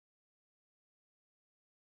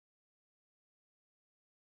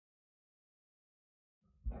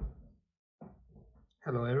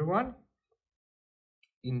Hello everyone.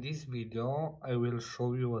 In this video I will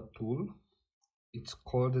show you a tool. It's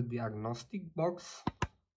called the diagnostic box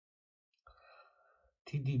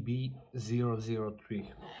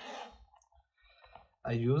TDB003.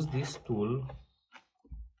 I use this tool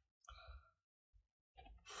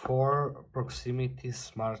for proximity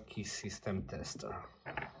smart key system tester.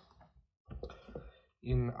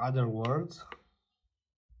 In other words,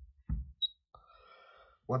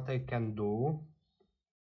 what I can do,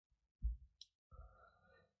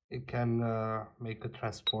 I can make a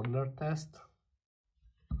transponder test.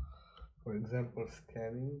 For example,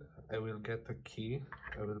 scanning, I will get a key,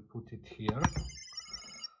 I will put it here.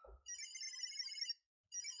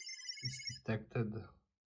 It's detected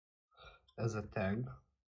as a tag,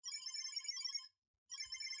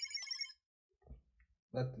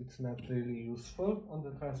 but it's not really useful on the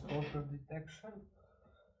transponder detection.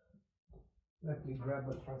 Let me grab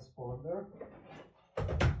a transponder.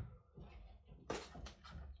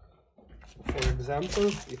 For example,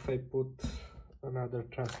 if I put another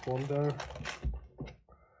transponder,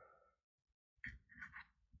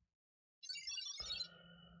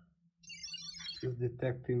 it's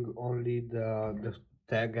detecting only the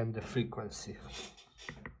tag and the frequency.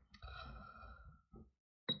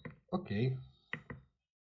 Okay,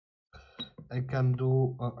 I can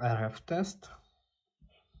do a RF test.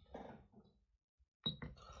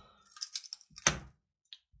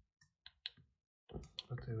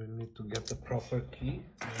 But I will need to get the proper key,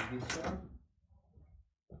 like this one.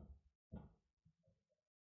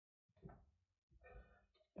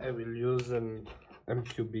 I will use an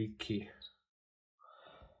MQB key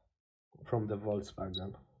from the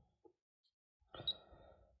Volkswagen.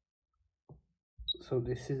 So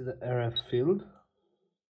this is the RF field.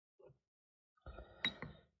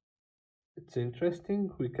 It's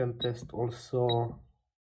interesting. We can test also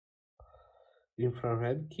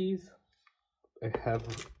infrared keys. I have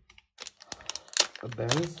a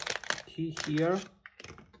Benz key here.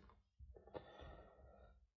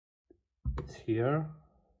 It's here.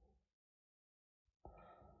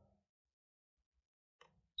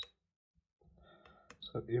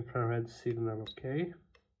 So infrared signal, okay.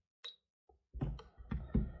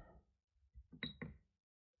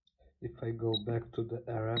 If I go back to the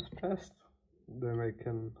RF test, then I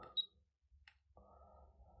can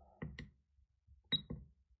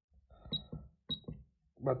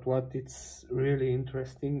but what it's really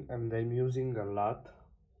interesting and I'm using a lot,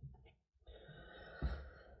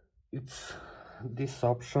 it's this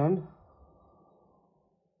option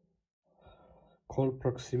called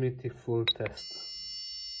proximity full test.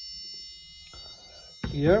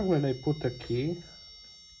 Here, when I put a key,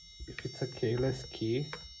 if it's a keyless key,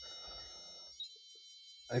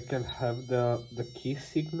 I can have the key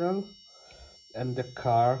signal and the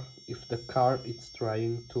car, if the car is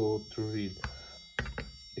trying to read.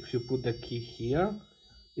 If you put the key here,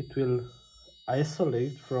 it will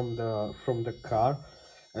isolate from the car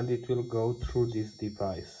and it will go through this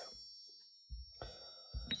device.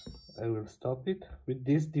 I will stop it. With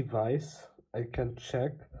this device, I can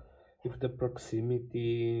check if the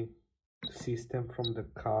proximity system from the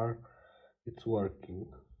car is working.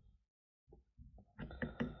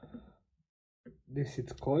 This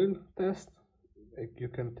is coil test. You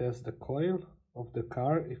can test the coil of the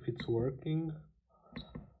car if it's working.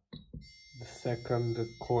 The second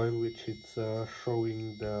coil, which is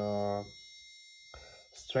showing the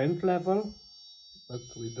strength level, but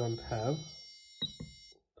we don't have.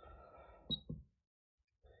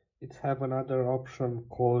 It have another option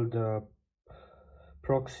called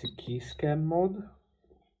proxy key scan mode.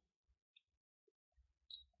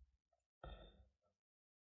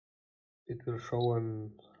 It will show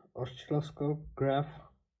an oscilloscope graph.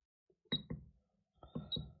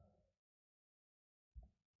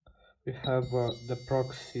 We have the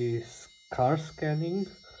proxy car scanning.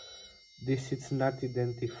 This is not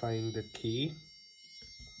identifying the key.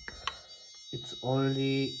 It's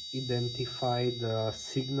only identify the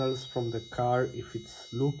signals from the car if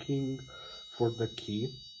it's looking for the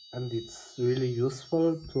key, and it's really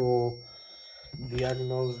useful to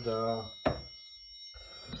diagnose the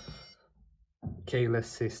keyless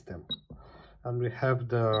system. And we have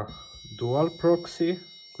the dual proxy,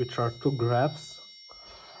 which are two graphs.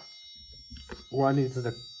 One is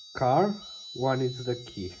the car, one is the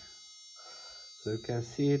key. So you can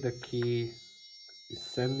see the key is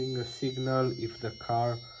sending a signal if the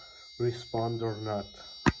car responds or not.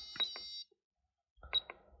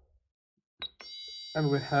 And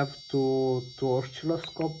we have two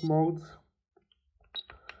oscilloscope modes.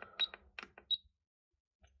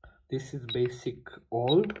 This is basic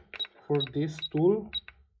all for this tool.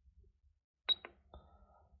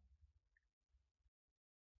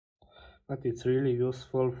 but it's really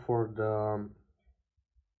useful for the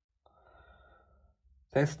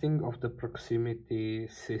testing of the proximity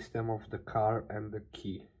system of the car and the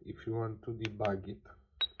key, if you want to debug it.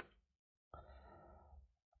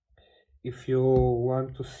 If you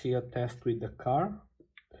want to see a test with the car,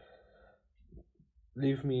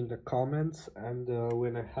 leave me in the comments, and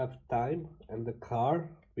when I have time and the car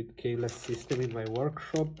with keyless system in my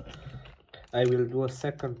workshop, I will do a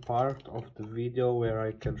second part of the video where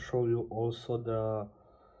I can show you also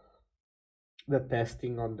the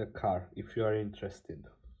testing on the car, if you are interested.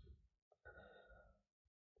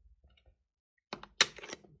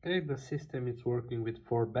 Okay, the system is working with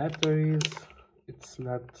 4 batteries. It's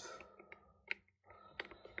not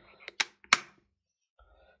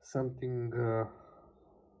something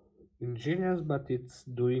ingenious, but it's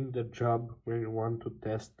doing the job when you want to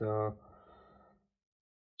test a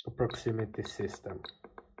proximity system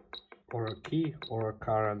or a key or a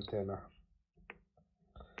car antenna.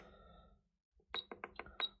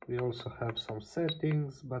 We also have some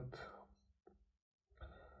settings, but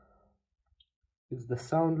it's the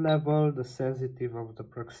sound level, the sensitive of the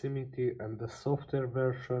proximity, and the software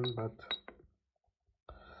version, but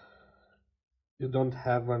you don't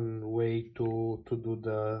have a way to do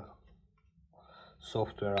the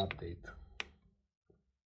software update.